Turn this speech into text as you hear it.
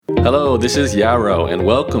Hello, this is Yarrow, and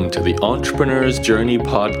welcome to the Entrepreneur's Journey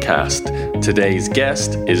podcast. Today's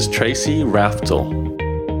guest is Tracy Raftl.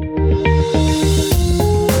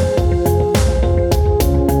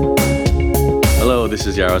 Hello, this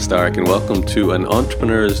is Yarrow Stark, and welcome to an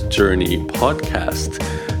Entrepreneur's Journey podcast.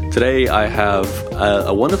 Today I have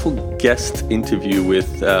a wonderful guest interview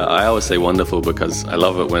with, I always say wonderful because I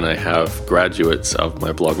love it when I have graduates of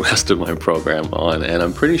my Blog Mastermind program on, and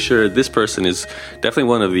I'm pretty sure this person is definitely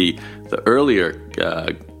one of the earlier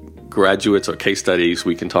graduates or case studies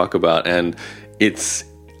we can talk about, and it's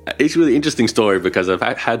a really interesting story because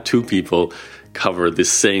I've had two people cover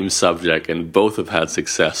this same subject and both have had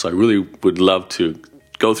success, so I really would love to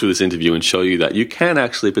go through this interview and show you that you can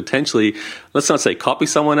actually potentially, let's not say copy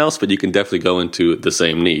someone else, but you can definitely go into the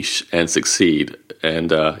same niche and succeed.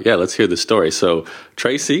 And let's hear the story. So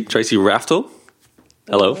Tracy Raftl,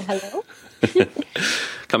 hello. Hello.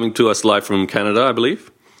 Coming to us live from Canada, I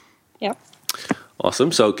believe. Yep.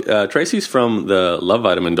 Awesome. So Tracy's from the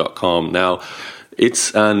lovevitamin.com. Now,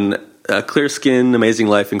 it's a clear skin, amazing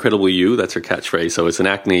life, incredible you. That's her catchphrase. So it's an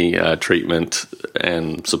acne treatment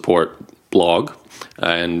and support blog.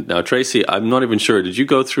 And now, Tracy, I'm not even sure. Did you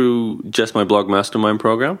go through just my Blog Mastermind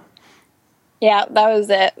program? Yeah, that was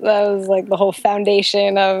it. That was like the whole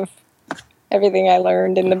foundation of everything I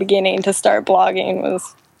learned in the beginning to start blogging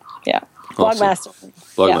was, Blog Mastermind.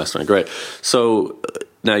 Blog Mastermind, great. So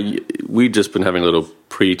now we've just been having a little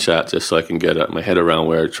pre-chat just so I can get my head around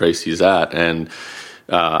where Tracy's at. And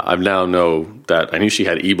I now know that I knew she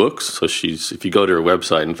had ebooks. So if you go to her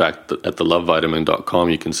website, in fact, at the lovevitamin.com,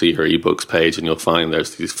 you can see her ebooks page and you'll find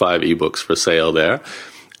there's these 5 ebooks for sale there.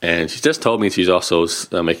 And she just told me she's also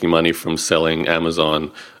making money from selling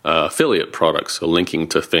Amazon affiliate products, so linking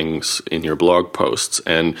to things in your blog posts.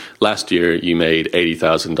 And last year you made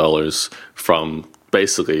 $80,000 from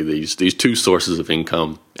basically these two sources of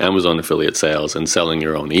income, Amazon affiliate sales and selling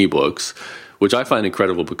your own ebooks, which I find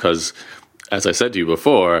incredible because, as I said to you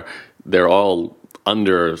before, they're all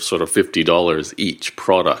under sort of $50 each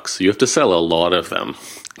product. So you have to sell a lot of them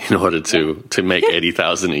in order to make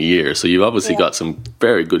 $80,000 a year. So you've obviously got some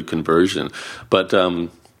very good conversion. But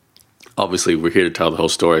obviously we're here to tell the whole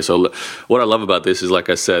story. So what I love about this is, like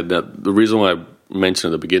I said, that the reason why I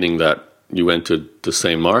mentioned at the beginning that you entered the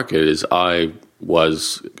same market is I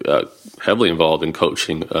was heavily involved in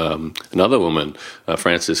coaching another woman,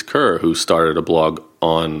 Frances Kerr, who started a blog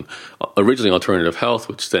on originally alternative health,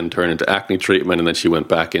 which then turned into acne treatment, and then she went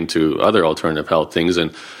back into other alternative health things,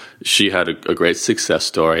 and she had a great success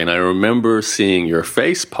story. And I remember seeing your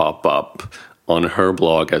face pop up on her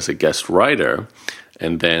blog as a guest writer,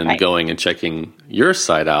 and then going and checking your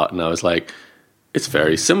site out, and I was like, it's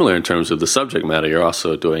very similar in terms of the subject matter. You're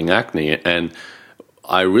also doing acne, and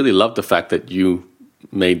I really love the fact that you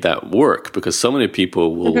made that work, because so many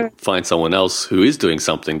people will find someone else who is doing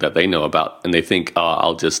something that they know about and they think,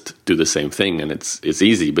 I'll just do the same thing and it's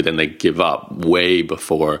easy, but then they give up way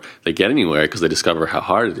before they get anywhere because they discover how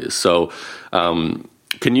hard it is. So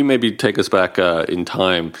can you maybe take us back in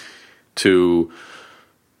time to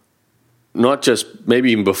not just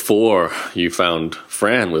maybe even before you found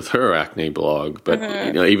Fran with her acne blog, but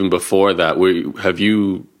even before that,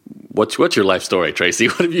 what's your life story, Tracy?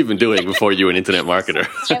 What have you been doing before you were an internet marketer?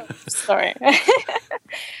 Story.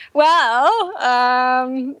 Well, I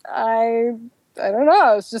don't know.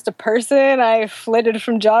 I was just a person. I flitted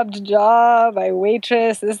from job to job. I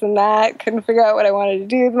waitress, this and that. Couldn't figure out what I wanted to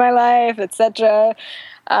do with my life, etc.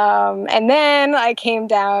 And then I came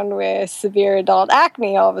down with severe adult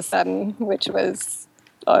acne all of a sudden, which was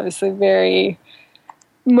obviously very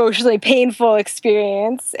emotionally painful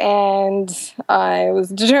experience, and I was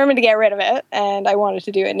determined to get rid of it, and I wanted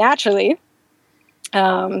to do it naturally,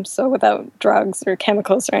 so without drugs or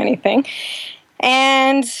chemicals or anything.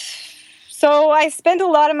 And so I spent a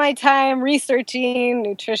lot of my time researching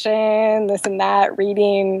nutrition, this and that,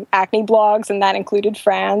 reading acne blogs, and that included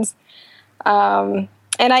Fran's. And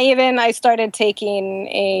I started taking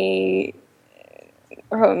a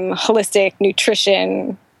holistic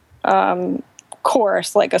nutrition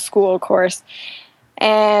course, like a school course.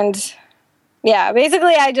 And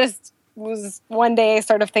basically I just was one day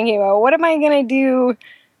sort of thinking about what am I going to do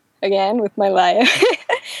again with my life?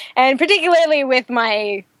 And particularly with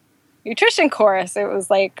my nutrition course, it was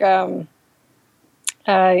like, who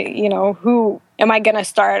am I going to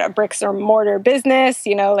start a bricks or mortar business?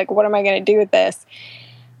 Like, what am I going to do with this?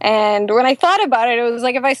 And when I thought about it, it was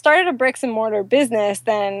like, if I started a bricks and mortar business,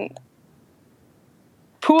 then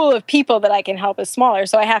pool of people that I can help is smaller.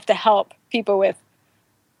 So I have to help people with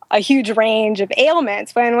a huge range of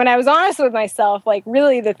ailments. When I was honest with myself, like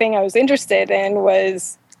really the thing I was interested in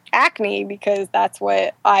was acne because that's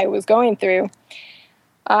what I was going through.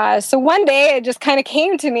 So one day it just kind of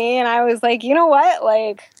came to me and I was like, you know what?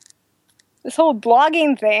 Like this whole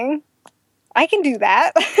blogging thing, I can do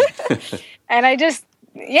that. And it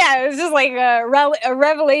was just like a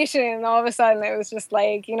revelation. And all of a sudden it was just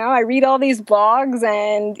like, I read all these blogs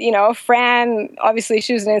and, Fran, obviously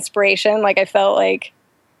she was an inspiration. Like I felt like,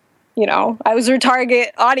 I was her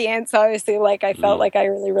target audience. Obviously, like I felt like I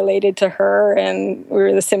really related to her and we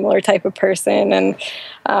were the similar type of person. And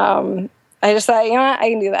I just thought, I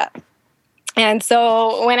can do that. And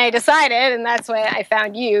so when I decided, and that's when I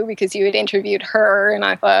found you because you had interviewed her, and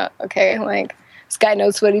I thought, okay, like this guy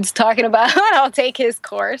knows what he's talking about. I'll take his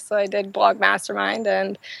course. So I did Blog Mastermind,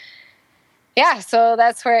 and yeah, so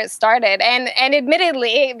that's where it started. And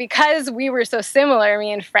admittedly, because we were so similar,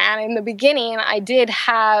 me and Fran, in the beginning, I did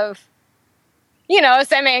have,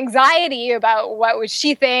 some anxiety about what would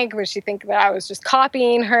she think? Would she think that I was just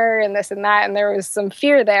copying her and this and that? And there was some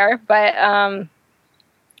fear there. But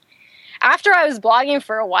after I was blogging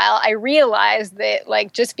for a while, I realized that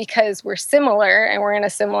like just because we're similar and we're in a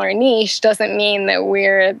similar niche doesn't mean that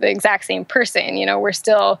we're the exact same person. We're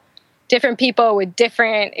still different people with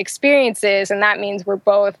different experiences, and that means we're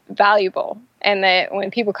both valuable. And that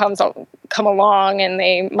when people come along and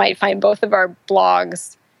they might find both of our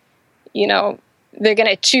blogs, they're going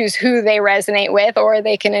to choose who they resonate with, or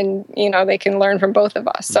they can learn from both of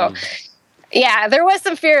us. So yeah, there was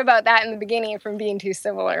some fear about that in the beginning from being too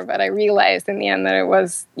similar, but I realized in the end that it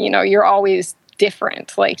was, you're always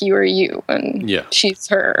different. Like you are you and she's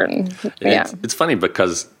her. And it's funny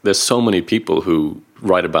because there's so many people who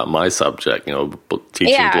write about my subject,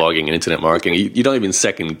 teaching, blogging, and internet marketing. You don't even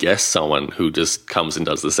second guess someone who just comes and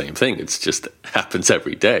does the same thing. It's just happens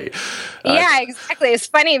every day. Yeah, exactly. It's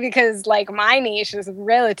funny because like my niche is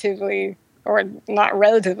relatively, or not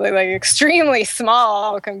relatively, like extremely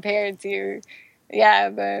small compared to I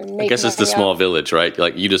guess it's the small village, right?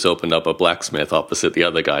 Like you just opened up a blacksmith opposite the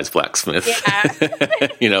other guy's blacksmith,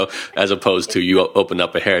 as opposed to you opened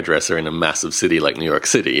up a hairdresser in a massive city like New York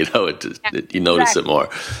City. You notice it more.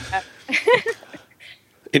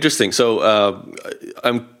 Interesting. So,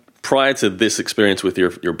 prior to this experience with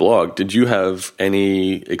your blog, did you have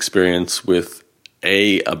any experience with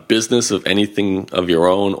a business of anything of your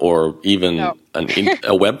own, or even a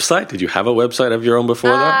website? Did you have a website of your own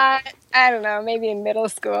before that? I don't know. Maybe in middle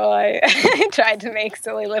school, I tried to make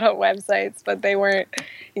silly little websites, but they weren't,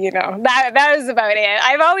 that was about it.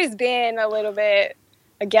 I've always been a little bit,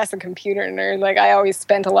 I guess, a computer nerd. Like I always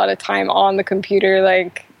spent a lot of time on the computer,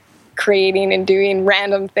 like creating and doing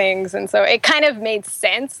random things. And so it kind of made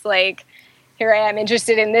sense. Like here I am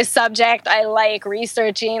interested in this subject. I like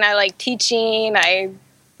researching. I like teaching. I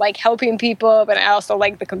like helping people, but I also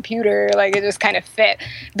like the computer. Like it just kind of fit.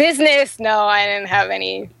 Business, no, I didn't have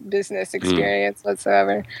any business experience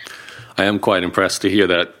whatsoever. I am quite impressed to hear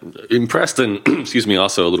that. Impressed and, excuse me,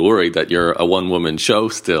 also a little worried that you're a one-woman show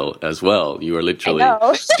still as well. You are literally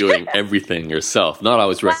doing everything yourself. Not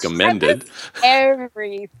always recommended.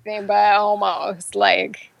 Everything, but almost.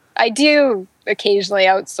 Like I do occasionally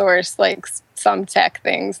outsource like some tech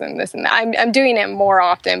things and this and that. I'm doing it more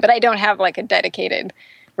often, but I don't have like a dedicated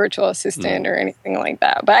virtual assistant or anything like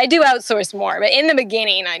that. But I do outsource more. But in the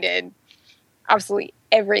beginning, I did absolutely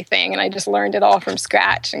everything, and I just learned it all from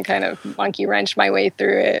scratch and kind of monkey wrenched my way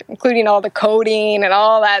through it, including all the coding and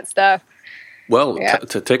all that stuff. Well,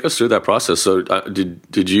 to take us through that process. So,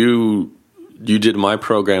 did you did my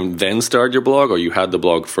program then start your blog, or you had the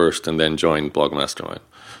blog first and then joined Blog Mastermind?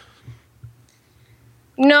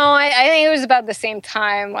 No, I think it was about the same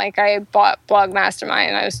time. Like I bought Blog Mastermind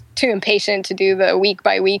and I was too impatient to do the week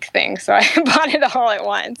by week thing. So I bought it all at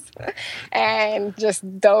once and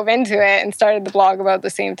just dove into it and started the blog about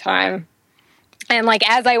the same time. And like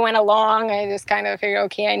as I went along, I just kind of figured,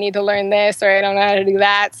 okay, I need to learn this, or I don't know how to do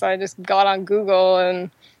that. So I just got on Google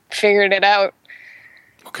and figured it out.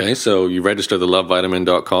 Okay, so you register the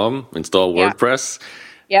lovevitamin.com, install WordPress.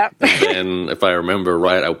 Yep. And then, if I remember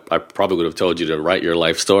right, I probably would have told you to write your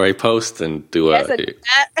life story post and do I did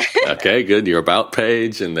that. Okay, good. Your about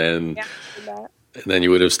page, and then and then you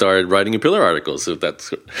would have started writing your pillar articles. If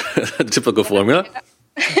that's a typical formula.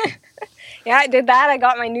 Yeah, I did that. I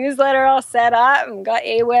got my newsletter all set up and got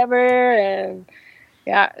Aweber and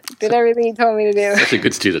did everything he told me to do. Such a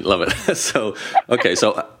good student. Love it. So, okay,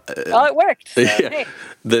 so well, it worked. So, hey.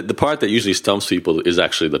 The part that usually stumps people is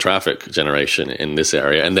actually the traffic generation in this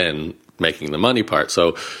area, and then making the money part.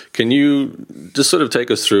 So can you just sort of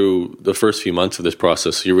take us through the first few months of this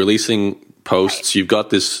process? You're releasing posts. You've got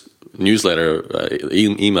this newsletter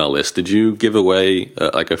email list. Did you give away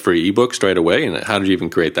like a free ebook straight away? And how did you even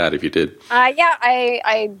create that if you did? Yeah,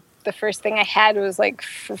 I the first thing I had was like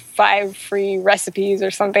 5 free recipes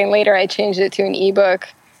or something. Later I changed it to an ebook.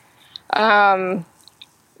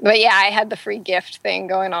 But yeah, I had the free gift thing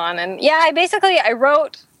going on. And yeah, I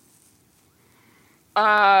wrote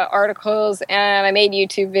articles and I made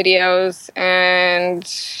YouTube videos. And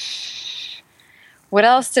what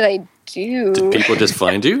else did I do? Did people just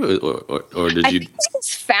find you? Or did you? I think they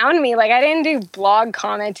just found me. Like, I didn't do blog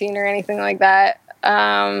commenting or anything like that.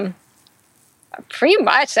 Pretty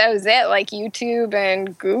much that was it. Like YouTube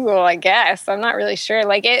and Google, I guess. I'm not really sure.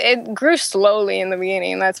 Like it grew slowly in the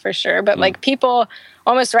beginning, that's for sure. But like people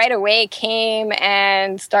almost right away came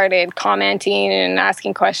and started commenting and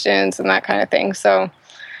asking questions and that kind of thing. So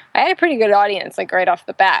I had a pretty good audience, like right off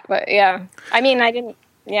the bat. But yeah, I mean, I didn't.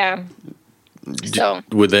 Yeah. So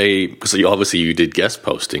were they? Because obviously you did guest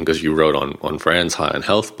posting because you wrote on Fran's High and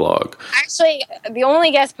Health blog. Actually, the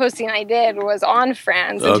only guest posting I did was on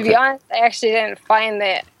Fran's. And to be honest, I actually didn't find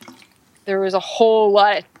that there was a whole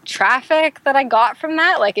lot of traffic that I got from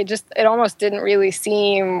that. Like it almost didn't really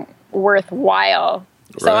seem worthwhile.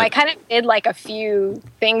 So I kind of did like a few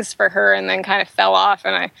things for her and then kind of fell off.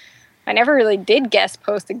 And I never really did guest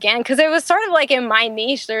post again because it was sort of like in my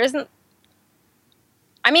niche. There isn't.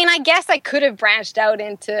 I mean, I guess I could have branched out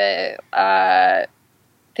into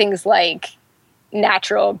things like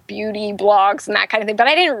natural beauty blogs and that kind of thing, but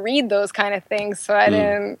I didn't read those kind of things, so I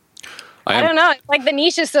didn't. I don't know. It's like the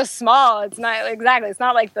niche is so small. It's not exactly. It's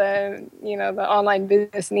not like the the online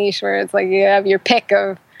business niche where it's like you have your pick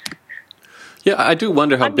of. Yeah, I do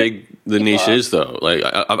wonder how big the niche is, though. Like,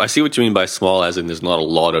 I see what you mean by small, as in there's not a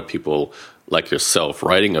lot of people like yourself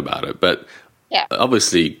writing about it, but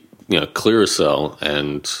obviously. Clearasil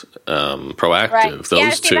and Proactive,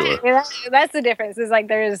 those two. That's the difference. Is like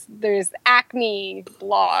there's acne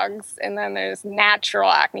blogs and then there's natural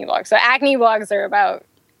acne blogs. So acne blogs are about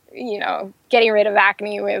getting rid of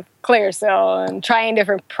acne with Clearasil and trying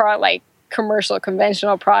different commercial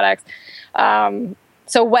conventional products.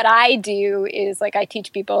 So what I do is like I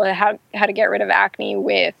teach people how to get rid of acne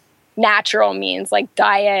with natural means like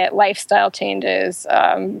diet, lifestyle changes,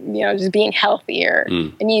 just being healthier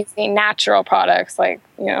and using natural products like,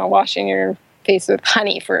 washing your face with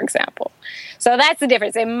honey, for example. So that's the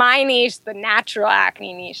difference. In my niche, the natural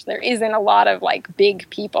acne niche, there isn't a lot of like big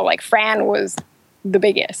people. Like Fran was the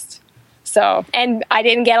biggest. So, and I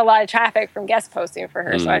didn't get a lot of traffic from guest posting for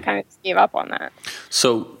her. So I kind of just gave up on that.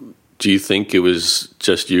 So do you think it was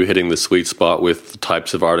just you hitting the sweet spot with the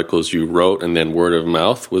types of articles you wrote and then word of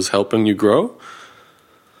mouth was helping you grow?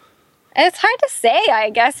 It's hard to say. I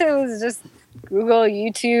guess it was just Google,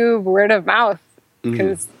 YouTube, word of mouth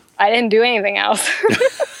because I didn't do anything else.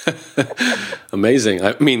 Amazing.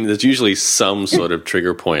 I mean, there's usually some sort of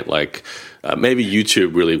trigger point, like maybe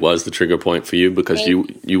YouTube really was the trigger point for you because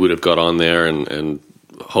you would have got on there and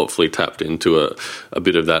hopefully tapped into a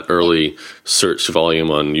bit of that early search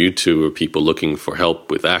volume on YouTube of people looking for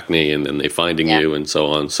help with acne and then they finding you and so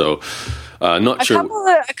on. So not sure.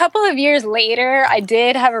 A couple of years later, I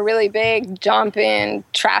did have a really big jump in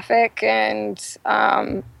traffic and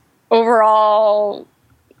overall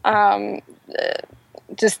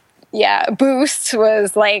boost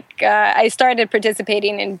was like I started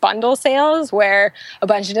participating in bundle sales where a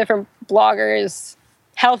bunch of different bloggers,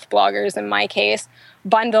 health bloggers in my case,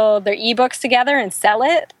 bundle their ebooks together and sell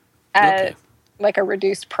it at like a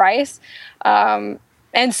reduced price. And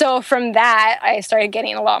so from that, I started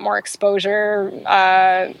getting a lot more exposure,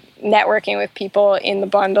 networking with people in the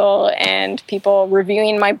bundle and people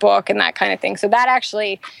reviewing my book and that kind of thing. So that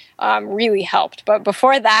actually really helped. But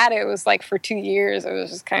before that, it was like for 2 years, it was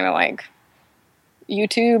just kind of like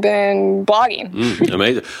YouTube and blogging.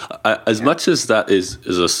 Amazing. As much as that is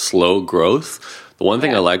a slow growth, the one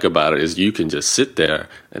thing I like about it is you can just sit there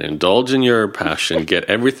and indulge in your passion, get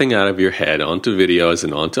everything out of your head onto videos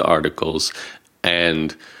and onto articles,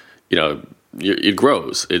 and it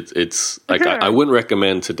grows. It's like I wouldn't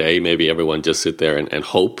recommend today. Maybe everyone just sit there and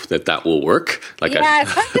hope that will work. Like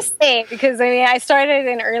it's hard to say because I started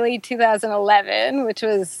in early 2011, which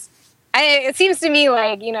was. It seems to me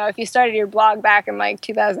like, if you started your blog back in like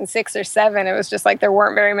 2006 or 7, it was just like there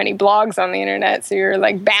weren't very many blogs on the internet. So you're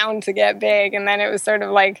like bound to get big. And then it was sort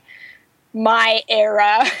of like my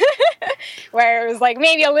era where it was like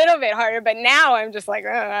maybe a little bit harder. But now I'm just like,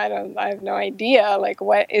 I have no idea. Like,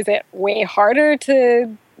 what is it way harder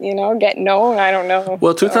to, get known? I don't know.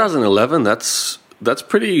 Well, 2011, that's that's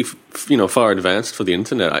pretty, far advanced for the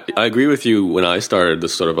internet. I agree with you. When I started the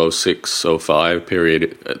sort of '06, '05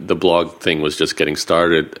 period, the blog thing was just getting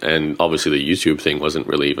started, and obviously the YouTube thing wasn't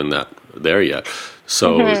really even that there yet.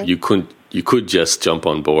 So you could just jump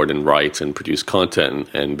on board and write and produce content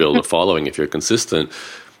and build a following if you're consistent.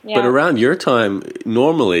 Yeah. But around your time,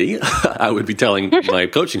 normally, I would be telling my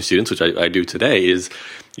coaching students, which I do today, is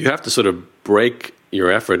you have to sort of break your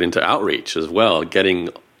effort into outreach as well, getting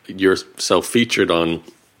yourself featured on,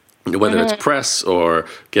 whether it's press or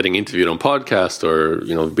getting interviewed on podcast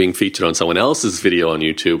or being featured on someone else's video on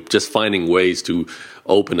YouTube, just finding ways to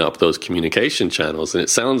open up those communication channels. And it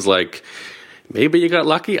sounds like maybe you got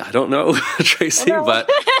lucky. I don't know, Tracy, but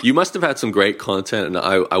you must have had some great content, and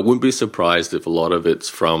I wouldn't be surprised if a lot of it's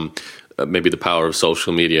from maybe the power of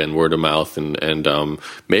social media and word of mouth, and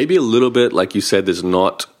maybe a little bit, like you said, there's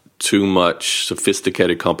not too much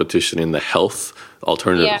sophisticated competition in the health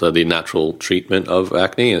alternative to the natural treatment of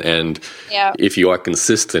acne. And if you are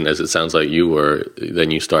consistent, as it sounds like you were,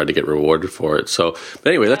 then you start to get rewarded for it. So, but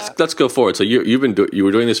anyway, let's go forward. So you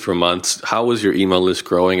were doing this for months. How was your email list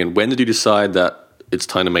growing, and when did you decide that it's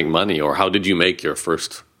time to make money, or how did you make your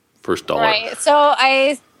first dollar? Right. So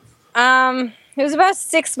it was about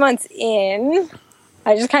 6 months in.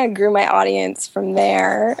 I just kind of grew my audience from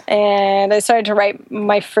there, and I started to write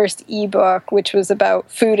my first ebook, which was about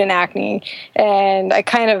food and acne. And I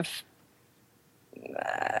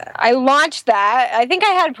launched that. I think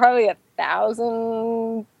I had probably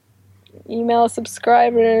 1,000 email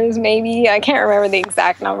subscribers, maybe. I can't remember the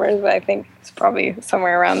exact numbers, but I think it's probably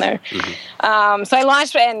somewhere around there. So I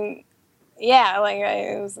launched it, and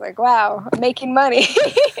I was like, wow, I'm making money.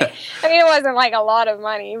 I mean, it wasn't like a lot of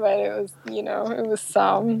money, but it was, it was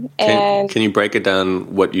some. And can you break it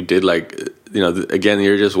down what you did? Like, again,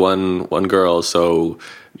 you're just one girl, so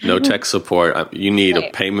no tech support. You need a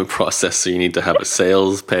payment processor. You need to have a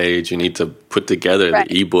sales page. You need to put together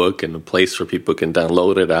the ebook and a place where people can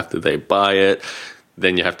download it after they buy it.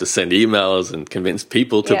 Then you have to send emails and convince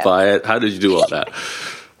people to buy it. How did you do all that?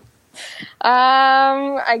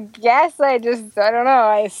 I guess I don't know.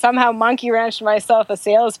 I somehow monkey wrenched myself a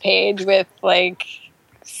sales page with like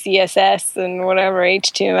CSS and whatever,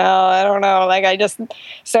 HTML. I don't know. Like, I just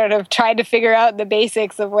sort of tried to figure out the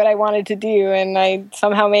basics of what I wanted to do, and I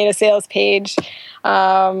somehow made a sales page.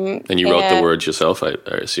 And you wrote the words yourself, I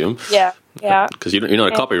assume? Yeah. Because you're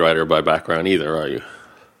not a copywriter by background either, are you?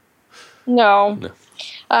 No.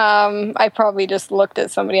 I probably just looked at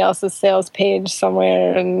somebody else's sales page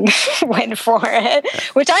somewhere and went for it,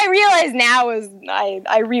 which I realize now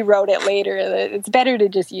I rewrote it later, that it's better to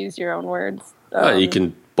just use your own words. You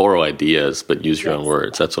can borrow ideas, but use your own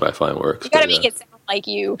words. That's what I find works. You gotta make it sound like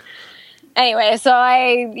you. Anyway, so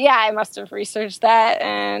I must have researched that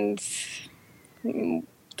and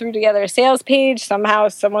threw together a sales page. Somehow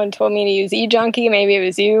someone told me to use eJunkie. Maybe it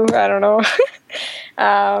was you. I don't know.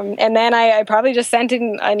 And then I probably just sent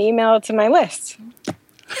an email to my list.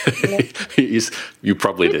 You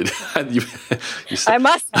probably did. I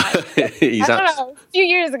must have. I don't know. A few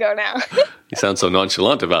years ago now. You sound so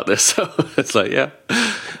nonchalant about this. So it's like, yeah.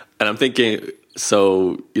 And I'm thinking,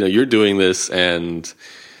 so, you're doing this and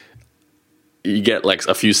you get like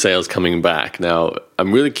a few sales coming back. Now,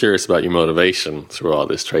 I'm really curious about your motivation through all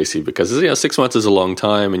this, Tracy, because 6 months is a long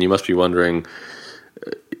time, and you must be wondering,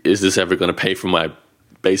 is this ever going to pay for my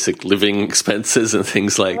basic living expenses and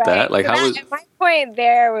things like that? Like, my point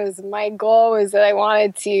there was, my goal was that I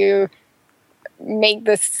wanted to make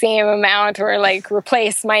the same amount or like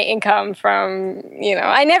replace my income from,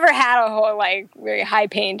 I never had a whole like very high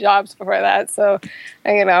paying jobs before that. So,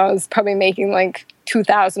 I was probably making like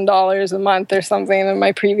 $2,000 a month or something in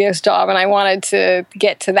my previous job. And I wanted to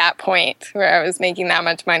get to that point where I was making that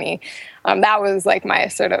much money. That was like my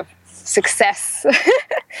sort of success,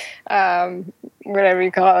 whatever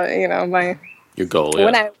you call it, your goal.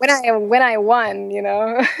 When I won,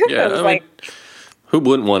 Yeah, who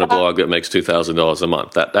wouldn't want a blog that makes $2,000 a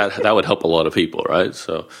month? That would help a lot of people, right?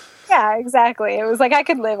 So yeah, exactly. It was like I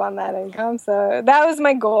could live on that income, so that was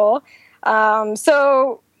my goal.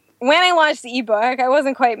 So when I launched the ebook, I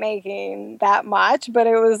wasn't quite making that much, but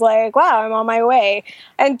it was like, wow, I'm on my way.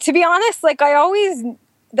 And to be honest, like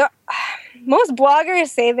most bloggers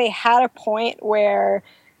say they had a point where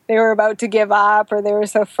they were about to give up or they were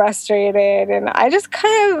so frustrated, and I just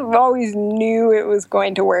kind of always knew it was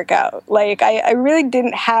going to work out. Like, I really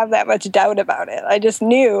didn't have that much doubt about it. I just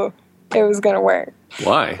knew it was going to work.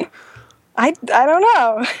 Why? I don't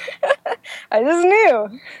know. I just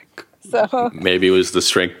knew. So maybe it was the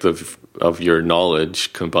strength of of your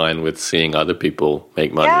knowledge combined with seeing other people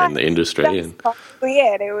make money in the industry. That's probably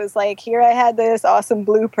it. It was like, here I had this awesome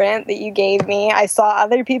blueprint that you gave me. I saw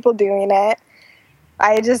other people doing it.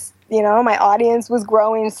 I just, my audience was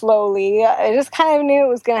growing slowly. I just kind of knew it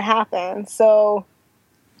was going to happen. So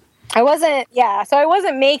I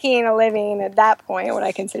wasn't making a living at that point, what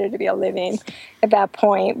I considered to be a living at that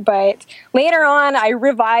point. But later on, I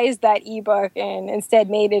revised that ebook and instead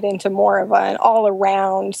made it into more of an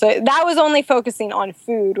all-around. So that was only focusing on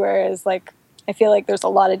food, whereas I feel like there's a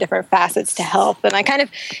lot of different facets to health. And I kind of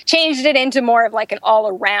changed it into more of like an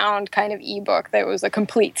all-around kind of ebook that was a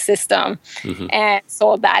complete system, and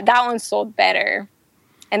sold that. That one sold better.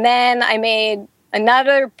 And then I made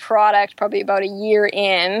another product probably about a year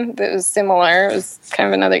in that was similar. It was kind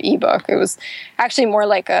of another ebook. It was actually more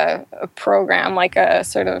like a program, like a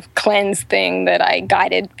sort of cleanse thing that I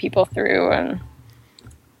guided people through, and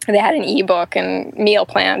they had an ebook and meal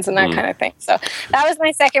plans and that kind of thing. So that was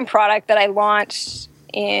my second product that I launched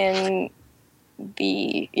in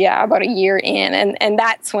about a year in. And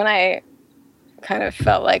that's when I kind of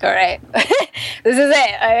felt like, all right, this is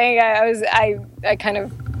it. I think I kind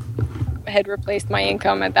of had replaced my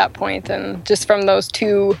income at that point, and just from those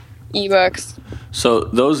two ebooks. So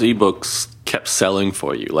those ebooks kept selling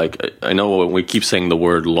for you. Like, I know when we keep saying the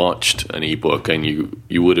word launched an ebook, and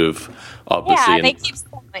you would have obviously... Yeah, they keep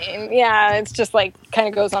selling. Yeah, it's just like kind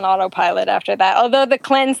of goes on autopilot after that. Although the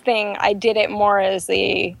cleanse thing, I did it more as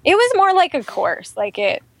it was more like a course.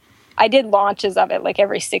 I did launches of it like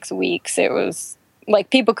every 6 weeks. It was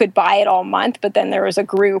like people could buy it all month, but then there was a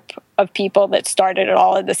group of people that started it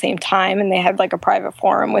all at the same time, and they had like a private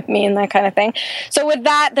forum with me and that kind of thing. So with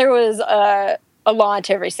that, there was a launch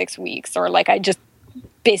every 6 weeks, or like I just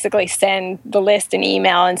basically send the list an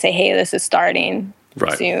email and say, hey, this is starting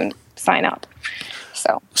soon, sign up.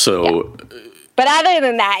 So yeah. But other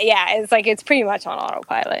than that, it's pretty much on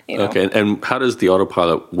autopilot. Okay, and how does the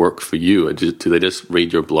autopilot work for you? Do they just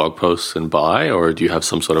read your blog posts and buy, or do you have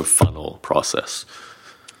some sort of funnel process?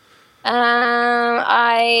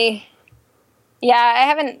 I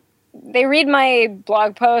haven't. They read my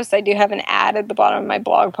blog posts. I do have an ad at the bottom of my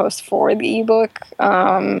blog post for the ebook.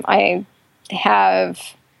 I have,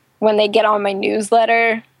 when they get on my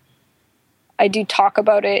newsletter, I do talk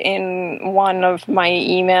about it in one of my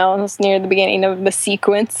emails near the beginning of the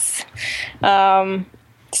sequence.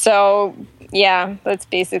 So yeah, that's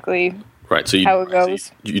basically how it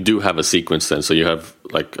goes. You do have a sequence then. So you have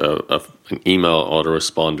like an email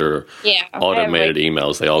autoresponder, automated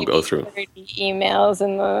emails they all go through. Emails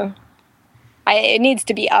and it needs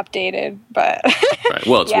to be updated, but right.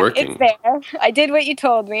 Well, it's working. It's there. I did what you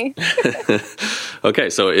told me.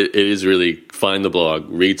 Okay, so it is really find the blog,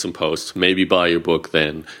 read some posts, maybe buy your book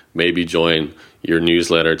then, maybe join your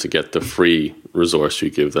newsletter to get the free resource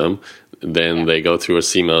you give them. Then they go through a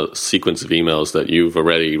sequence of emails that you've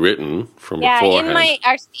already written from beforehand.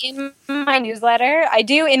 In my newsletter, I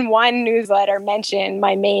do in one newsletter mention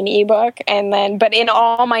my main ebook, but in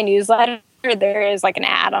all my newsletters, there is like an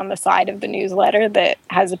ad on the side of the newsletter that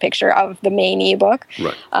has a picture of the main ebook.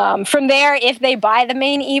 Right. From there, if they buy the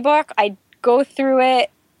main ebook, I go through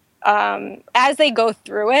it. As they go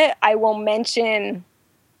through it, I will mention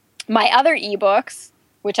my other ebooks,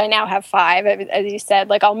 which I now have 5, as you said.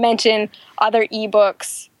 Like, I'll mention other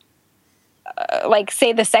ebooks, like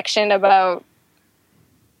say the section about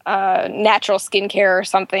natural skincare or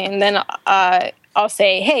something, and then I'll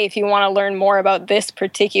say, hey, if you want to learn more about this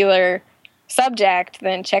particular subject,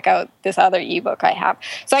 then check out this other ebook I have.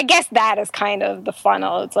 So I guess that is kind of the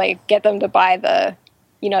funnel. It's like get them to buy the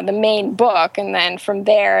main book, and then from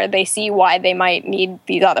there they see why they might need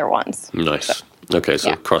these other ones. Nice. Okay,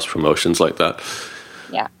 so cross promotions like that.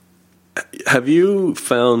 Yeah. Have you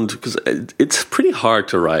found, because it's pretty hard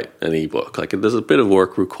to write an ebook, like there's a bit of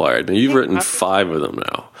work required, and you've written 5 of them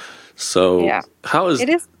now. So how is it?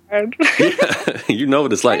 Is hard. You know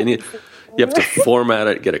what it's like, and you have to format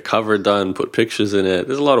it, get a cover done, put pictures in it.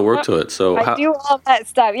 There's a lot of work to it. So I do all that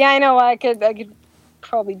stuff. Yeah, I know. I could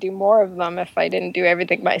probably do more of them if I didn't do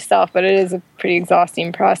everything myself, but it is a pretty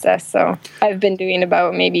exhausting process. So I've been doing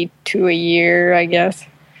about maybe 2 a year, I guess.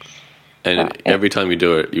 And every time you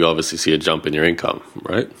do it, you obviously see a jump in your income,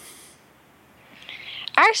 right?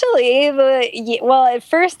 Actually, at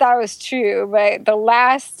first that was true, but the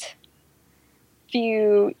last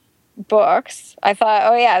few books, I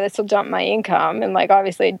thought, oh yeah, this will jump my income. And like,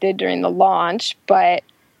 obviously it did during the launch, but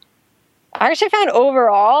I actually found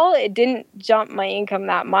overall it didn't jump my income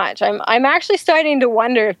that much. I'm actually starting to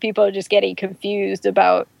wonder if people are just getting confused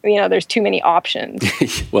about, there's too many options.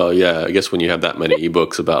 Well, yeah, I guess when you have that many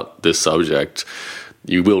ebooks about this subject,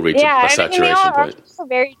 you will reach a saturation they all point. are so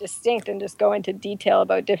very distinct and just go into detail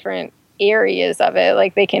about different areas of it.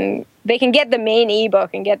 Like they can get the main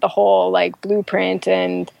ebook and get the whole like blueprint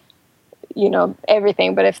and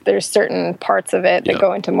everything, but if there's certain parts of it that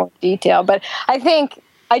go into more detail. But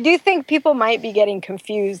I do think people might be getting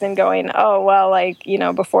confused and going, oh, well, like,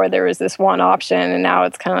 before there was this one option and now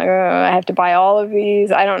it's kind of like, I have to buy all of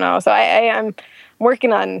these. I don't know. So I'm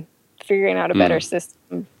working on figuring out a better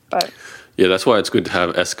system. But yeah, that's why it's good to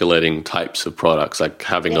have escalating types of products, like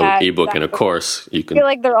having an ebook and a course. You can I feel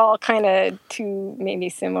like they're all kind of too maybe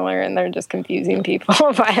similar and they're just confusing people.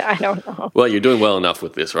 But I don't know. Well, you're doing well enough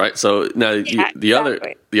with this, right? So now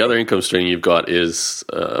the other income stream you've got is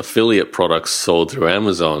affiliate products sold through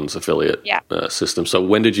Amazon's affiliate system. So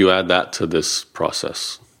when did you add that to this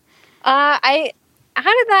process? I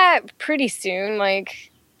added that pretty soon, like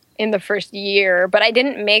in the first year, but I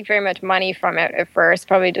didn't make very much money from it at first,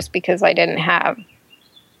 probably just because I didn't have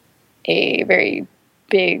a very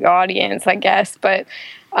big audience, I guess. But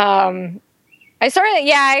I kind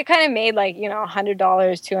of made like, $100,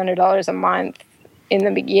 $200 a month in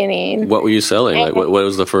the beginning. What were you selling? Like, what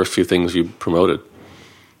was the first few things you promoted?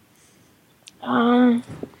 I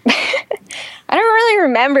don't really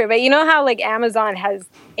remember, but you know how like Amazon has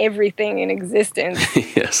everything in existence.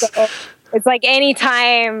 Yes. So it's like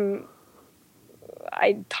anytime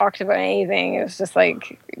I talked about anything, it was just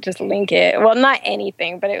like, just link it. Well, not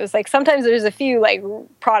anything, but it was like sometimes there's a few like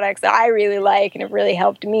products that I really like and it really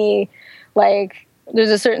helped me. Like there's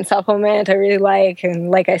a certain supplement I really like.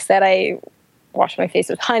 And like I said, I wash my face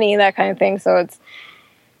with honey, that kind of thing. So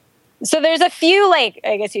there's a few like,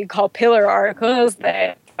 I guess you'd call pillar articles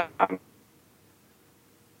that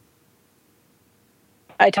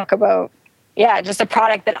I talk about. Yeah, just a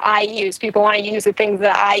product that I use. People want to use the things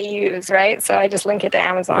that I use, right? So I just link it to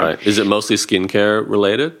Amazon. Right. Is it mostly skincare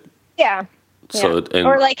related? Yeah. So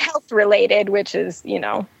or like health related, which is,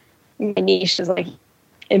 my niche is like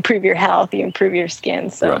improve your health, you improve your skin.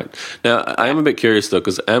 So. Right. Now, I am a bit curious though,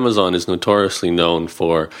 because Amazon is notoriously known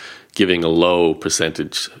for giving a low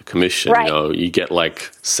percentage commission. Right. You get like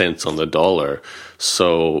cents on the dollar.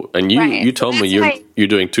 So, and you told me you're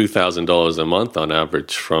doing $2,000 a month on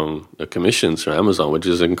average from the commissions from Amazon, which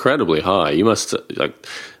is incredibly high. You must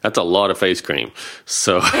that's a lot of face cream.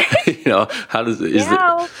 So, how does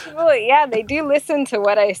they do listen to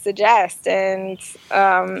what I suggest, and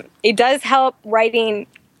it does help writing.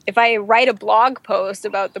 If I write a blog post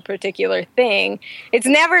about the particular thing, it's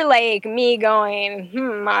never like me going,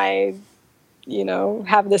 I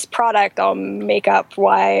have this product, I'll make up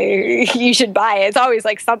why you should buy it. It's always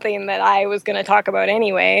like something that I was going to talk about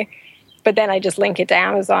anyway, but then I just link it to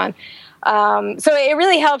Amazon. So it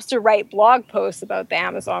really helps to write blog posts about the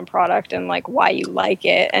Amazon product and like why you like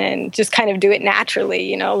it and just kind of do it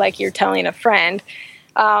naturally, like you're telling a friend.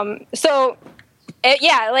 They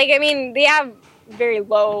have very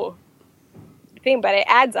low thing, but it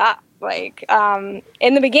adds up. Like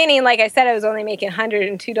in the beginning, like I said, I was only making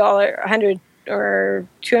 $100 or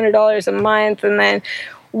 $200 a month, and then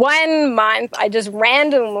one month I just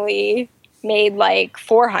randomly made like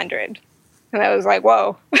 $400, and I was like,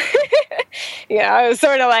 whoa. I was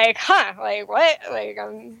sort of like, like what? Like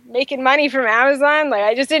I'm making money from Amazon?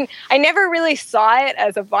 Like I never really saw it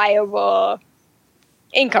as a viable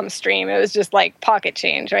income stream. It was just like pocket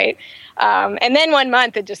change, right? And then one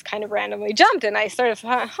month it just kind of randomly jumped, and I sort of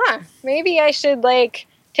thought, maybe I should like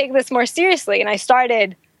take this more seriously. And I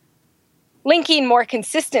started linking more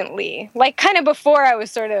consistently. Like kind of before I was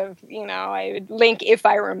sort of, I would link if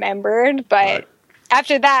I remembered, but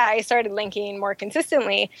after that I started linking more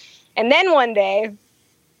consistently. And then one day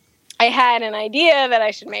I had an idea that I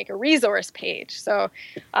should make a resource page. So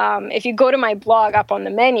if you go to my blog, up on the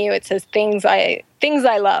menu, it says things I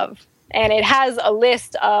love. And it has a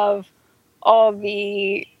list of all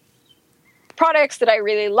the products that I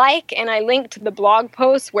really like. And I link to the blog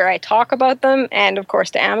posts where I talk about them, and of course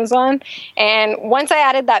to Amazon. And once I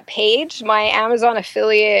added that page, my Amazon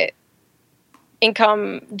affiliate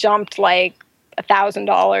income jumped like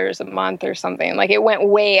 $1,000 a month or something. Like it went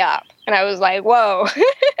way up. And I was like, whoa.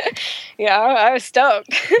 I was stoked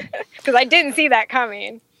because I didn't see that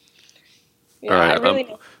coming. All right.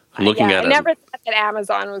 I'm looking at it. I never thought that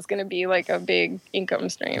Amazon was going to be like a big income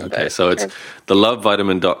stream. Okay, so it's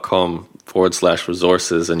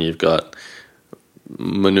thelovevitamin.com/resources, and you've got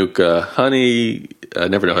Manuka honey. I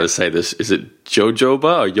never know how to say this. Is it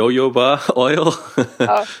jojoba or yoyoba oil?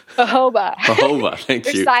 Jojoba. Jojoba,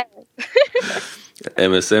 thank you. Silent.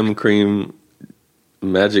 MSM cream,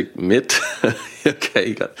 magic mitt. Okay,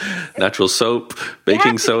 you got natural soap,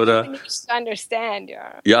 baking soda. You just understand,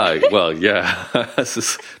 yeah. Yeah, well, yeah. This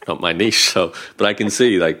is not my niche, so but I can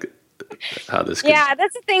see like how this. Yeah,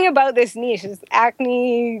 that's the thing about this niche is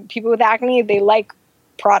acne. People with acne, they like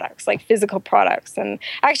products, like physical products. And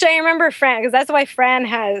actually, I remember Fran, because that's why Fran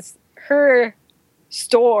has her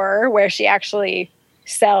store where she actually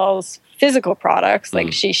sells physical products.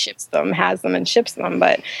 Like she ships them, has them, and ships them.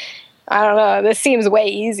 But I don't know. This seems way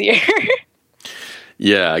easier.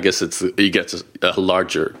 Yeah, I guess you get a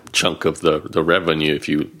larger chunk of the revenue if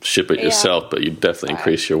you ship it yourself, but you definitely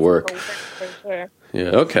increase your work. For sure. Yeah,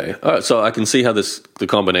 okay. All right, so I can see how the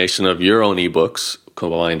combination of your own ebooks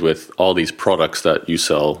combined with all these products that you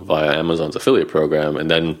sell via Amazon's affiliate program, and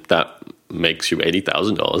then that makes you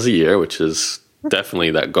 $80,000 a year, which is definitely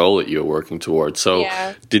that goal that you're working towards. So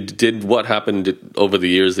did what happened over the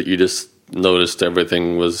years that you just noticed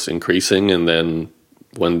everything was increasing, and then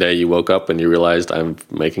one day you woke up and you realized I'm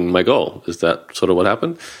making my goal? Is that sort of what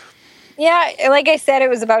happened? Yeah, like I said, it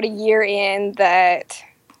was about a year in that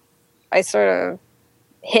I sort of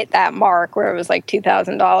hit that mark where it was like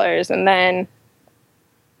 $2,000. And then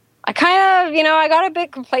I kind of, I got a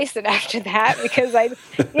bit complacent after that because and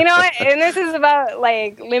this is about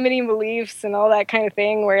like limiting beliefs and all that kind of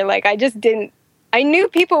thing where like I knew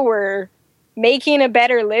people were making a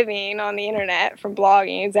better living on the internet from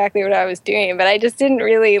blogging, exactly what I was doing, but I just didn't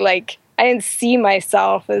really I didn't see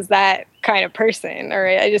myself as that kind of person, or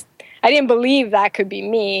I didn't believe that could be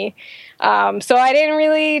me. So I didn't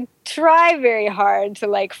really try very hard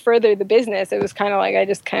to further the business. It was kind of like I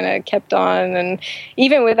just kind of kept on, and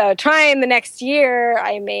even without trying, the next year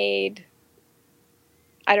I made,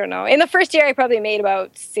 I don't know, in the first year I probably made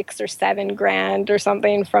about $6,000 or $7,000 or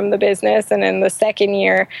something from the business, and in the second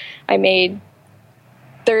year I made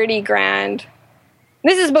 $30,000.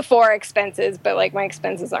 This is before expenses, but my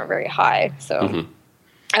expenses aren't very high, so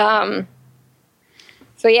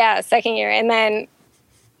so yeah, second year. And then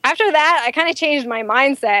after that, I kind of changed my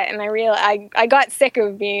mindset, and I realized I got sick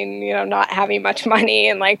of being, not having much money,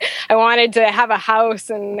 and I wanted to have a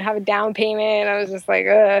house and have a down payment. I was just like,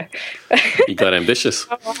 ugh. You got ambitious.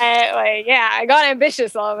 I got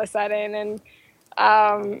ambitious all of a sudden, and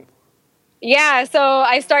so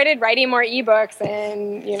I started writing more ebooks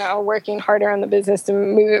and working harder on the business to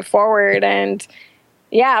move it forward. And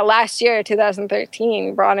last year, 2013,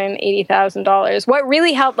 we brought in $80,000. What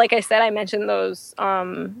really helped, like I said, I mentioned those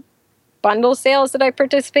bundle sales that I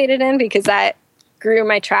participated in, because that grew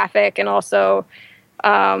my traffic, and also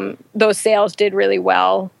those sales did really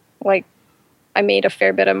well. I made a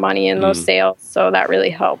fair bit of money in those sales, so that really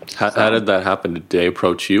helped. How did that happen? Did they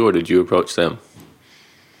approach you, or did you approach them?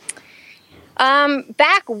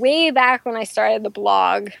 Way back when I started the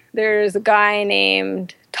blog, there's a guy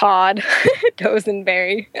named Todd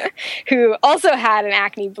Dosenberry who also had an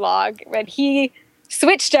acne blog, but he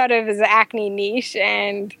switched out of his acne niche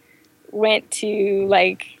and went to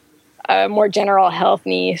a more general health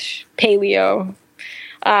niche, paleo.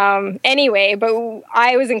 Anyway, but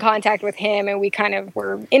I was in contact with him, and we kind of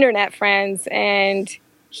were internet friends, and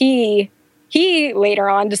he later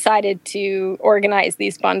on decided to organize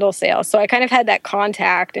these bundle sales. So I kind of had that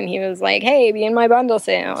contact, and he was like, hey, be in my bundle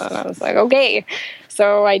sale. And I was like, okay.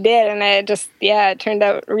 So I did, and it turned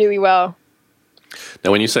out really well.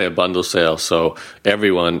 Now, when you say a bundle sale, so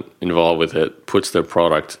everyone involved with it puts their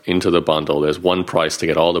product into the bundle. There's one price to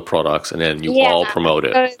get all the products, and then you all promote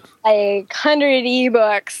it. So it's 100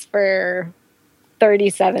 ebooks for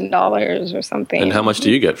 $37 or something. And how much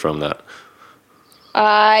do you get from that?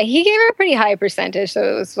 He gave a pretty high percentage, so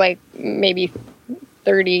it was maybe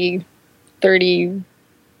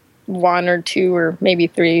 31 or 2 or maybe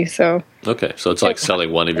 3. So okay, so it's like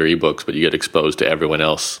selling one of your ebooks, but you get exposed to everyone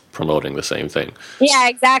else promoting the same thing. Yeah,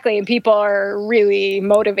 exactly. And people are really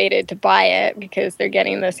motivated to buy it because they're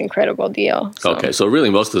getting this incredible deal. So. Okay, so really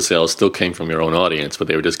most of the sales still came from your own audience, but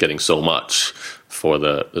they were just getting so much for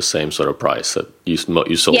the same sort of price that you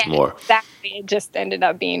sold more. Exactly. It just ended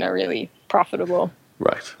up being a really profitable.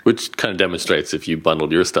 Right, which kind of demonstrates if you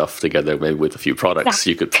bundled your stuff together, maybe with a few products,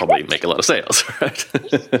 you could probably make a lot of sales, right?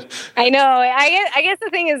 I know. I guess the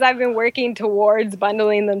thing is I've been working towards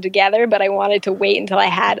bundling them together, but I wanted to wait until I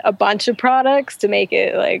had a bunch of products to make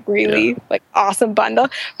it really awesome bundle.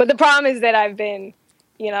 But the problem is that I've been,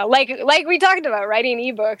 like we talked about, writing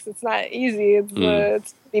ebooks, it's not easy. It's a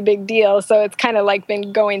pretty big deal. So it's kind of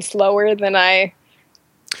been going slower than I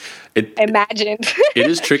imagined. It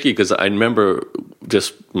is tricky because I remember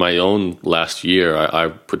just my own last year, I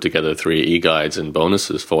put together 3 e-guides and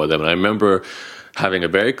bonuses for them. And I remember having a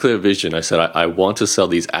very clear vision. I said, I want to sell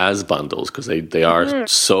these as bundles because they are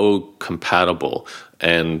so compatible.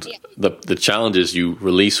 And the challenge is you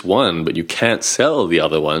release one, but you can't sell the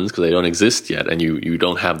other ones because they don't exist yet, and you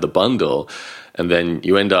don't have the bundle. And then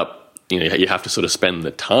you end up, you have to sort of spend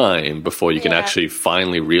the time before you can actually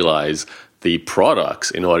finally realize the products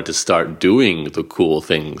in order to start doing the cool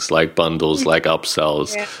things like bundles, like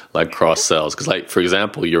upsells, like cross sells. Because, like, for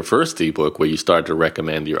example, your first ebook where you started to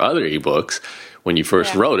recommend your other ebooks, when you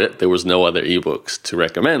first wrote it, there was no other ebooks to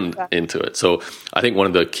recommend into it. So I think one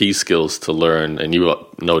of the key skills to learn, and you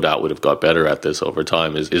no doubt would have got better at this over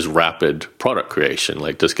time, is rapid product creation,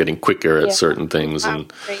 like just getting quicker at certain things. I'm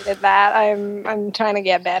great at that. I'm trying to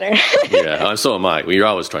get better. So am I. Well, you're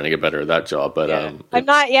always trying to get better at that job, but I'm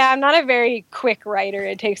not a very quick writer.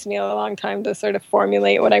 It takes me a long time to sort of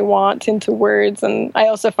formulate what I want into words, and I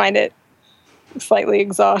also find it slightly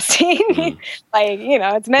exhausting. Like,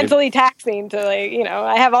 it's mentally taxing to, like,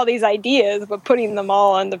 I have all these ideas, but putting them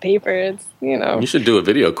all on the paper, it's, You should do a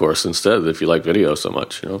video course instead if you like video so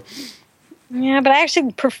much, Yeah, but I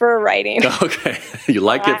actually prefer writing. Okay. You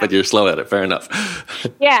like it, but you're slow at it. Fair enough.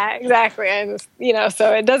 Yeah, exactly. I just,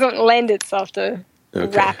 so it doesn't lend itself to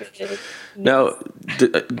rapid. Now,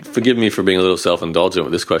 forgive me for being a little self-indulgent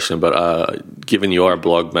with this question, but given you are a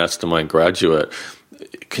blog mastermind graduate,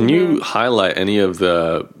 can you highlight any of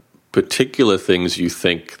the particular things you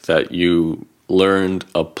think that you learned,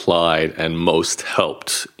 applied, and most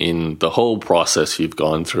helped in the whole process you've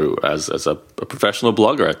gone through as a professional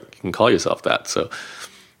blogger? You can call yourself that. So,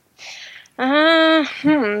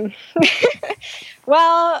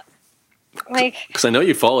 well, like, because I know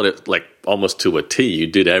you followed it like almost to a T. You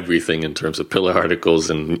did everything in terms of pillar articles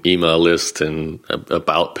and email list and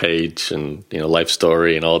about page and life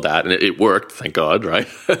story and all that, and it worked, thank God, right?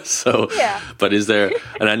 So, but is there?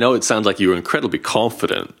 And I know it sounds like you were incredibly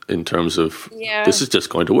confident in terms of this is just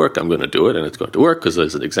going to work. I'm going to do it, and it's going to work because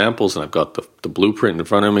there's examples, and I've got the blueprint in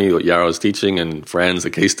front of me. What Yarrow's teaching, and friends, the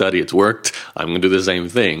case study. It's worked. I'm going to do the same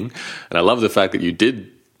thing, and I love the fact that you did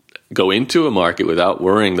go into a market without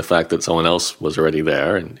worrying the fact that someone else was already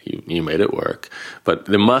there and you made it work. But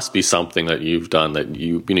there must be something that you've done that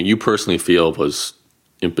you personally feel was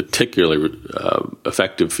in particular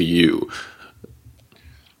effective for you.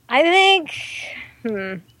 I think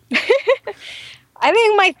I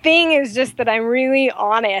think my thing is just that I'm really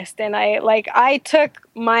honest, and I took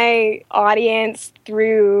my audience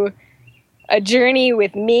through a journey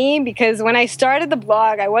with me, because when I started the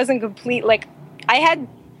blog, I wasn't complete. Like I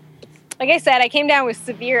said, I came down with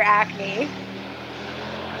severe acne.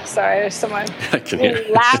 Sorry, there's someone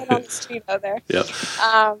really loud on the street out there. Yep.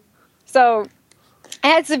 So I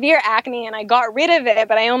had severe acne, and I got rid of it,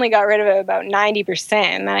 but I only got rid of it about 90%.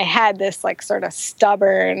 And then I had this like sort of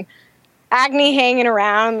stubborn acne hanging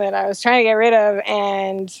around that I was trying to get rid of.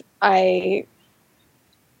 And I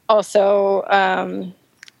also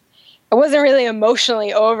I wasn't really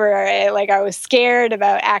emotionally over it. Like, I was scared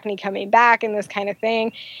about acne coming back and this kind of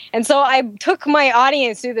thing. And so I took my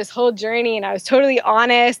audience through this whole journey, and I was totally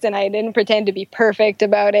honest, and I didn't pretend to be perfect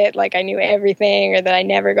about it. Like, I knew everything, or that I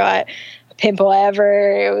never got a pimple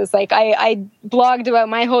ever. It was like, I blogged about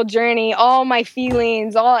my whole journey, all my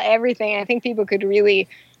feelings, all everything. I think people could really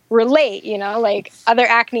relate, like other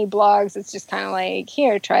acne blogs, it's just kind of like,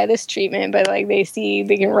 here, try this treatment, but like they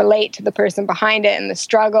can relate to the person behind it and the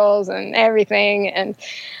struggles and everything. And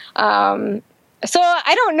so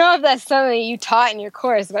I don't know if that's something that you taught in your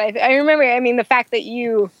course, but I remember, the fact that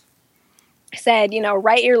you said,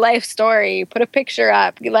 write your life story, put a picture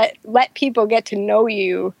up, let people get to know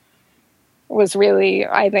you, was really,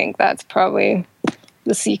 I think that's probably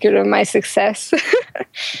the secret of my success.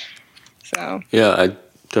 So yeah, I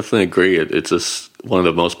definitely agree. It's just one of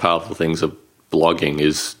the most powerful things of blogging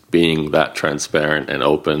is being that transparent and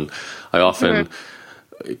open. I often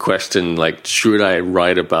question, like, should I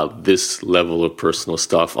write about this level of personal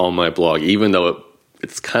stuff on my blog, even though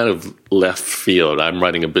it's kind of left field. I'm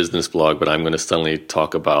writing a business blog, but I'm going to suddenly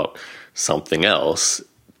talk about something else.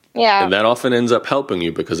 Yeah. And that often ends up helping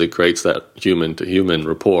you because it creates that human-to-human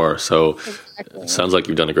rapport. So It sounds like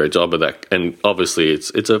you've done a great job of that. And obviously,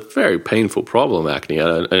 it's a very painful problem, acne.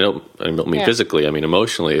 I don't mean physically. I mean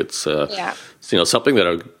emotionally. It's something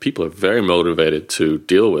that people are very motivated to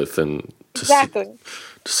deal with, and to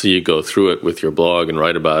see you go through it with your blog and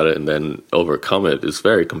write about it and then overcome it is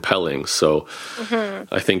very compelling. So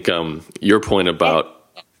I think your point about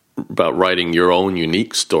writing your own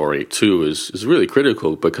unique story too is really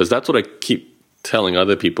critical, because that's what I keep telling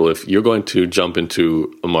other people. If you're going to jump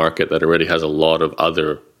into a market that already has a lot of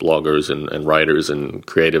other bloggers and writers and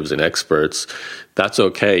creatives and experts, that's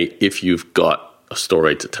okay if you've got a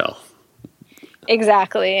story to tell.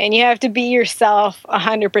 Exactly. And you have to be yourself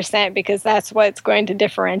 100% because that's what's going to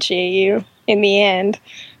differentiate you in the end.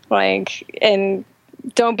 And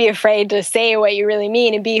don't be afraid to say what you really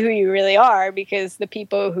mean and be who you really are, because the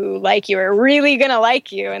people who like you are really going to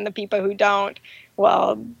like you, and the people who don't,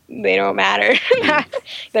 well, they don't matter.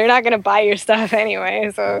 They're not going to buy your stuff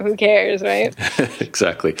anyway, so who cares, right?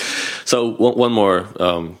 Exactly. So one more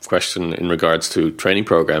question in regards to training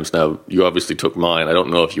programs. Now, you obviously took mine. I don't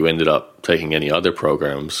know if you ended up taking any other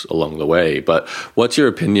programs along the way, but what's your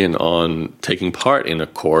opinion on taking part in a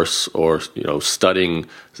course or, studying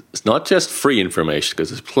not just free information, because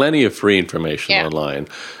there's plenty of free information online.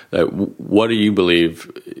 What do you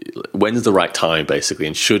believe, when's the right time, basically,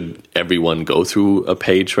 and should everyone go through a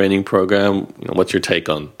paid training program? What's your take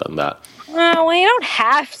on that? Well, you don't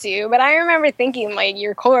have to, but I remember thinking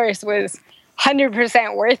your course was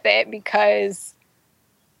 100% worth it, because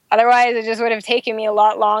otherwise it just would have taken me a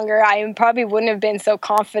lot longer. I probably wouldn't have been so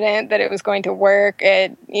confident that it was going to work.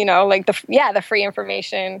 The free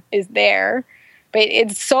information is there, but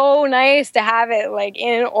it's so nice to have it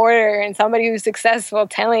in order and somebody who's successful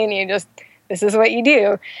telling you just, this is what you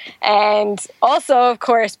do. And also, of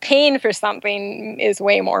course, paying for something is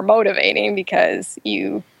way more motivating because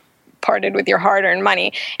you parted with your hard-earned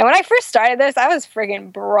money. And when I first started this, I was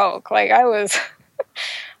friggin' broke. I was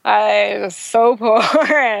so poor,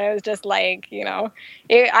 and it was just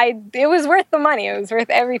it was worth the money. It was worth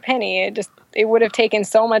every penny. It would have taken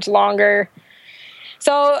so much longer.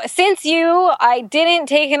 So since I didn't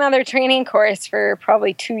take another training course for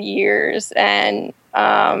probably 2 years, and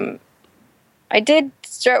I did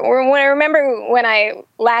start, when I remember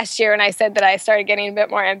last year when I said that I started getting a bit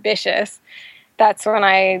more ambitious, that's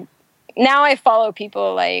when now I follow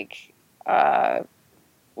people like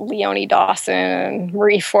Leonie Dawson and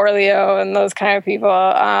Marie Forleo and those kind of people.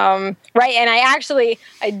 Right. And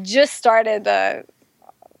I just started a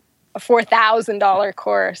 $4,000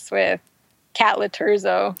 course with Kat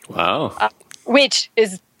Laturzo. Wow. Which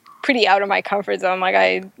is pretty out of my comfort zone. But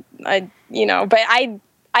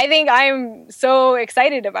I think I'm so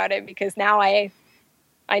excited about it because now I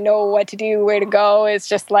know what to do, where to go. It's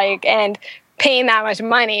just and paying that much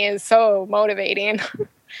money is so motivating,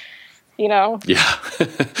 Yeah.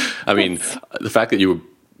 I mean, the fact that you were,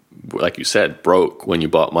 like you said, broke when you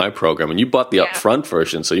bought my program, and you bought the upfront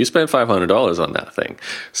version, so you spent $500 on that thing.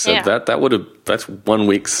 So that's 1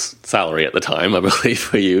 week's salary at the time, I believe,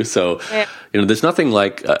 for you. So, there's nothing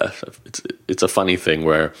like, it's a funny thing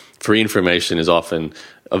where free information is often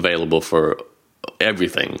available for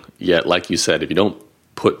everything. Yet, like you said, if you don't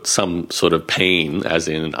put some sort of pain, as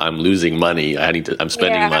in I'm losing money, I'm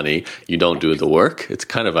spending money, you don't do the work. It's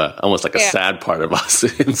kind of almost like a sad part of us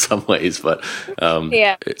in some ways, but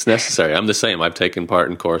it's necessary. I'm the same. I've taken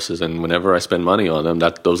part in courses, and whenever I spend money on them,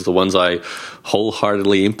 those are the ones I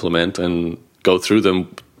wholeheartedly implement and go through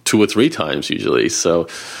them 2 or 3 times usually. So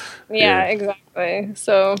exactly.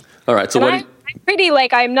 So all right. So I'm pretty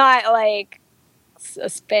I'm not a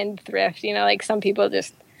spendthrift. Some people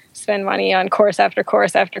just spend money on course after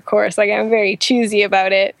course after course. I'm very choosy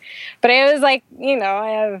about it. But it was I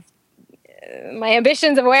have my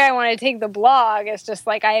ambitions of where I want to take the blog. It's just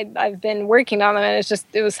I've been working on them, and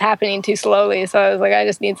it was happening too slowly. So I was I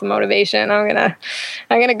just need some motivation. I'm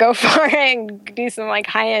gonna go for it and do some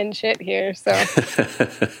high-end shit here. So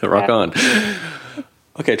rock on.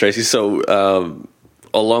 Okay, Tracy. So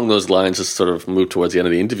along those lines, just sort of move towards the end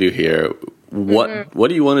of the interview here. What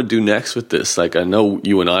do you want to do next with this? I know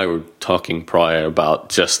you and I were talking prior about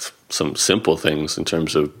just some simple things in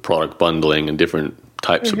terms of product bundling and different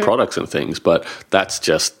types of products and things, but that's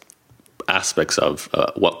just aspects of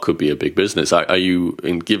what could be a big business. Are you,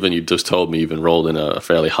 given you just told me you've enrolled in a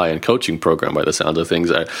fairly high-end coaching program by the sound of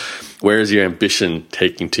things, where is your ambition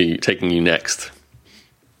taking you next?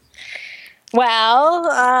 Well,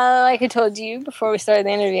 like I told you before we started the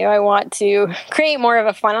interview, I want to create more of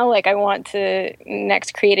a funnel. I want to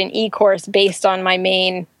next create an e-course based on my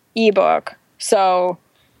main ebook. So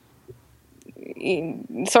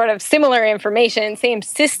sort of similar information, same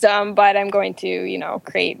system, but I'm going to,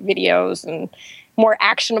 create videos and more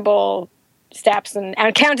actionable steps and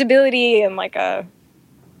accountability and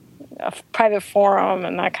a private forum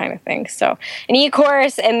and that kind of thing. So an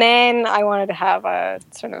e-course, and then I wanted to have a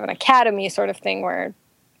sort of an academy sort of thing where,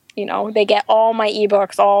 they get all my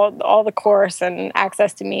ebooks, all the course and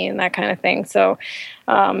access to me and that kind of thing. So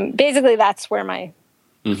basically that's where my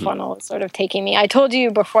funnel is sort of taking me. I told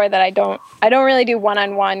you before that I don't really do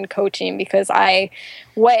one-on-one coaching because my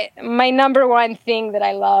number one thing that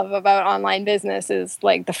I love about online business is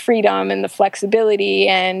the freedom and the flexibility.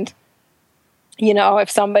 And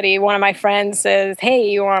if one of my friends says, hey,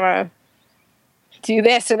 you want to do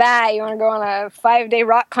this or that. You want to go on a 5-day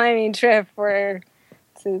rock climbing trip or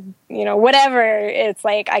to, whatever. It's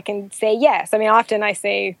like I can say yes. I mean, often I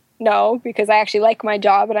say no because I actually like my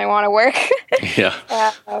job and I want to work. Yeah.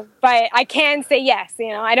 But I can say yes.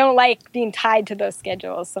 I don't like being tied to those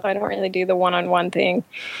schedules, so I don't really do the one-on-one thing.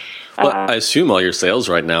 Well, I assume all your sales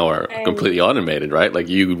right now are completely automated, right? Like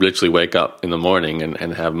you literally wake up in the morning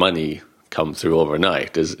and have money come through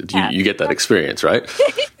overnight. You get that experience, right?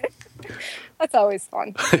 That's always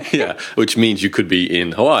fun. Yeah, which means you could be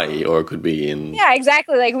in Hawaii or could be in... Yeah,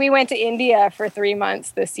 exactly. Like we went to India for 3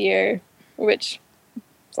 months this year, which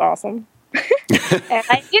was awesome.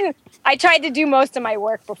 And I tried to do most of my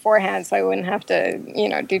work beforehand so I wouldn't have to,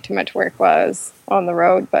 do too much work while I was on the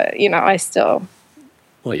road. But, I still...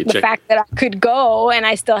 Well, the fact that I could go and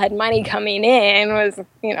I still had money coming in was,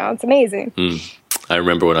 it's amazing. I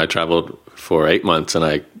remember when I traveled for 8 months and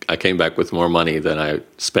I came back with more money than I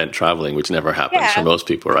spent traveling, which never happens for most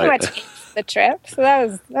people, right? Pretty much the trip. So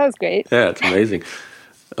that was great. Yeah, it's amazing.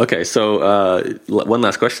 Okay, so one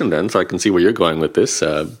last question then, so I can see where you're going with this,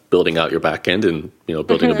 building out your back end and,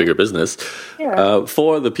 building a bigger business. Yeah.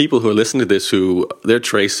 For the people who are listening to this, they're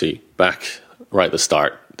Tracy back right at the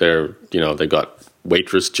start. They got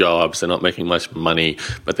waitress jobs, they're not making much money,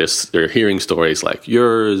 but they're hearing stories like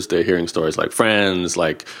yours, they're hearing stories like friends,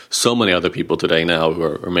 like so many other people today now who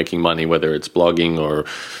are making money, whether it's blogging or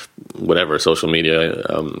whatever, social media,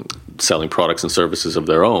 selling products and services of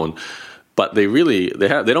their own. But they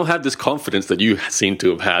don't have this confidence that you seem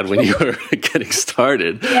to have had when you were getting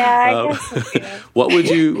started. Yeah, I guess so, yeah. What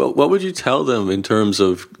would you tell them in terms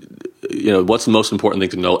of, what's the most important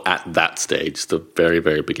thing to know at that stage, the very,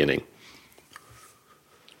 very beginning?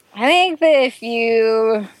 I think that if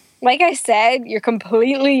you, like I said, you're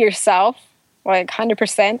completely yourself, like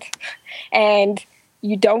 100%, and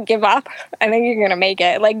you don't give up, I think you're going to make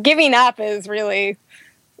it. Like giving up is really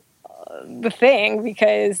the thing,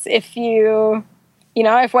 because if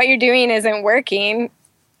if what you're doing isn't working,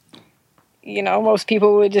 most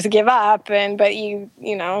people would just give up, but you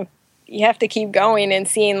have to keep going and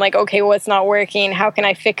seeing like, okay, what's not working? How can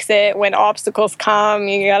I fix it? When obstacles come,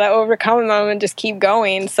 you got to overcome them and just keep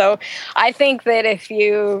going. So I think that if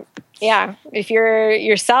you're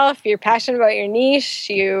yourself, you're passionate about your niche,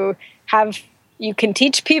 you can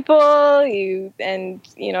teach people, you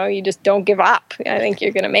just don't give up. I think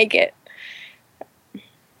you're going to make it.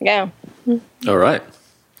 Yeah. All right.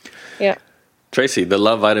 Yeah. Tracy,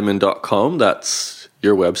 thelovevitamin.com, that's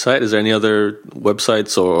your website. Is there any other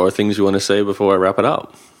websites or things you want to say before I wrap it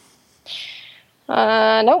up?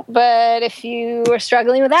 Nope, but if you are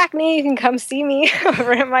struggling with acne, you can come see me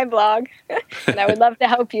over at my blog, and I would love to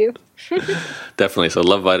help you. Definitely. So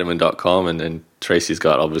lovevitamin.com, and Tracy's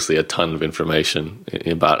got obviously a ton of information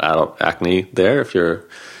about adult acne there if you're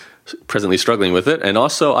presently struggling with it. And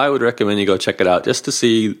also I would recommend you go check it out just to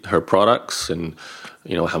see her products and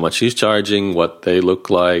how much she's charging, what they look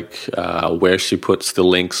like, where she puts the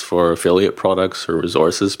links for affiliate products, her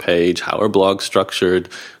resources page, how her blog's structured.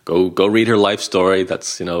 Go read her life story.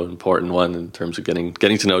 That's an important one in terms of getting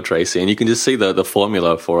to know Tracy. And you can just see the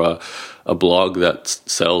formula for a blog that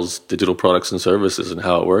sells digital products and services and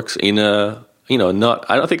how it works in I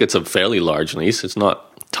don't think it's a fairly large niche. It's not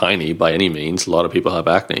tiny by any means. A lot of people have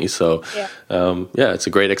acne, so it's a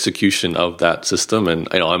great execution of that system. And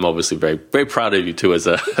I'm obviously very, very proud of you too as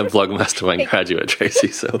a Blog Mastermind graduate, Tracy.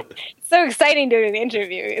 So exciting doing the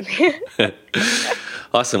interview.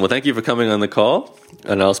 Awesome. Well, thank you for coming on the call,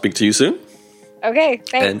 and I'll speak to you soon. Okay,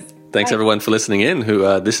 thanks. And thanks everyone for listening in.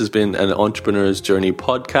 This has been an Entrepreneur's Journey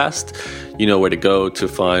podcast. You know where to go to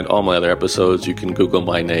find all my other episodes. You can Google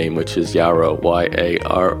my name, which is Yaro,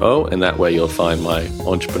 Yaro, and that way you'll find my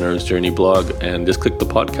Entrepreneur's Journey blog, and just click the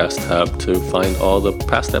podcast tab to find all the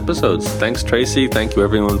past episodes. Thanks, Tracy. Thank you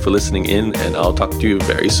everyone for listening in, and I'll talk to you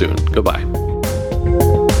very soon. Goodbye.